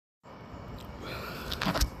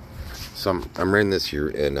So I'm reading this here,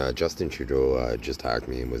 and Justin Trudeau just hacked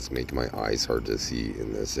me and was making my eyes hard to see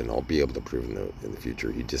in this, and I'll be able to prove in the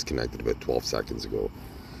future. He disconnected about 12 seconds ago,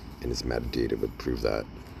 and his metadata would prove that.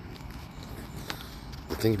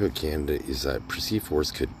 The thing about Canada is that perceived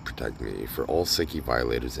force could protect me for all psyche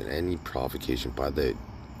violators and any provocation by the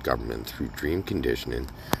government through dream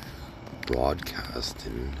conditioning,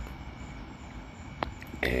 broadcasting,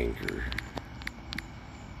 anger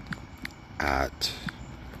at...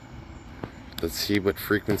 Let's see what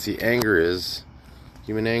frequency anger is.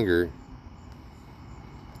 Human anger.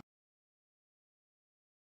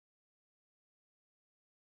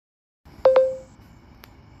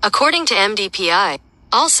 According to MDPI,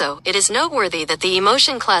 also, it is noteworthy that the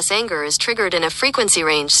emotion class anger is triggered in a frequency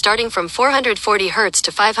range starting from 440 Hz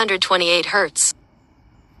to 528 Hz.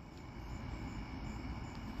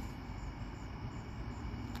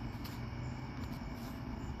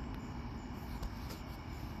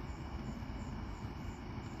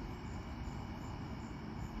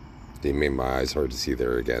 They made my eyes hard to see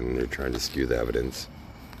there again. They're trying to skew the evidence.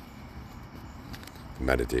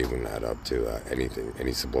 Meditate wouldn't add up to anything,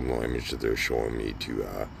 any subliminal image that they're showing me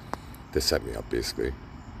to set me up, basically.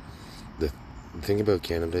 The thing about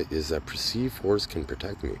Canada is that perceived force can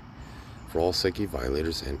protect me for all psyche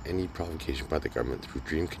violators and any provocation by the government through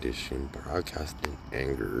dream conditioning, broadcasting,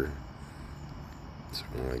 anger. So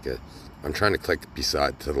I'm trying to click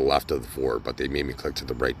beside to the left of the four, but they made me click to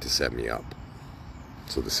the right to set me up.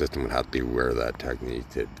 So the system would have to be aware of that technique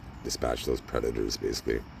to dispatch those predators,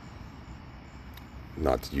 basically.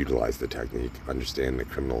 Not to utilize the technique, understand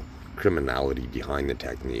the criminality behind the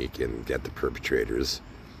technique and get the perpetrators,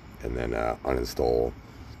 and then uninstall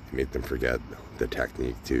and make them forget the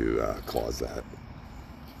technique to cause that.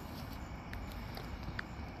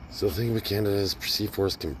 So the thing with Canada is perceived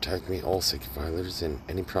force can protect me, all psychic violators, and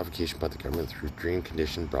any provocation by the government through dream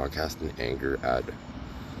condition, broadcasting, anger, add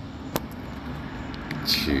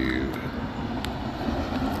to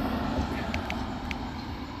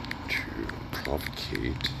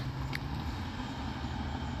provocate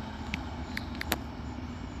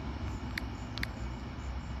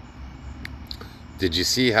Did you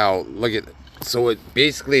see how, look at, so it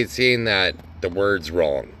basically it's saying that the word's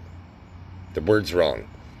wrong. The word's wrong.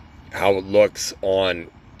 How it looks on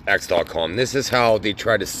X.com. This is how they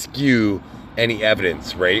try to skew any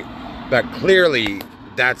evidence, right? But clearly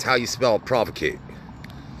that's how you spell provocate.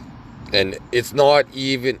 And it's not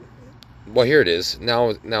even, well, here it is. Now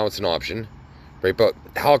it's an option, right? But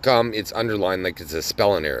how come it's underlined like it's a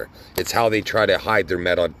spelling error? It's how they try to hide their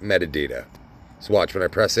metadata. So watch, when I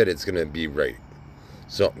press it, it's going to be right.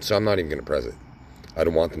 So I'm not even going to press it. I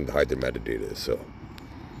don't want them to hide their metadata. So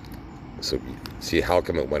see, how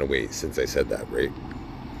come it went away since I said that, right?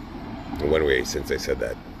 It went away since I said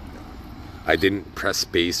that. I didn't press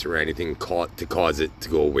space or anything to cause it to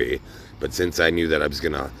go away. But since I knew that I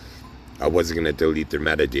wasn't going to delete their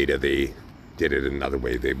metadata, they did it another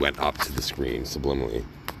way. They went up to the screen subliminally.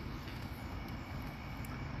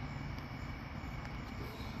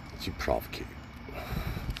 You provocate.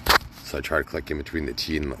 So I try to click in between the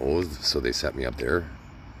T and the O, so they set me up there.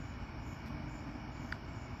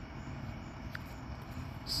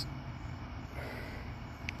 So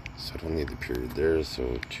I don't need the period there,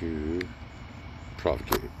 so to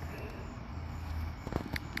provocate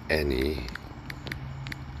any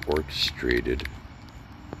orchestrated,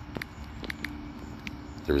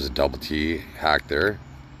 there was a double T hack there,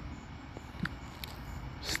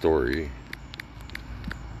 story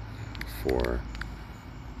for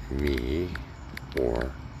me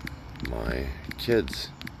or my kids.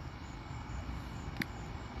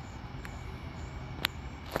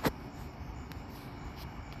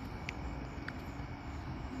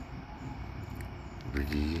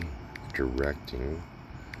 Redirecting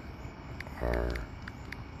our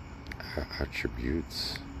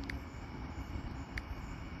attributes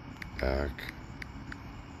back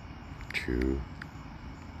to,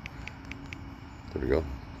 there we go,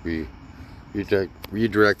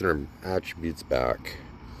 redirecting our attributes back.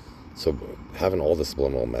 So having all the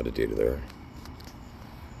subliminal metadata there.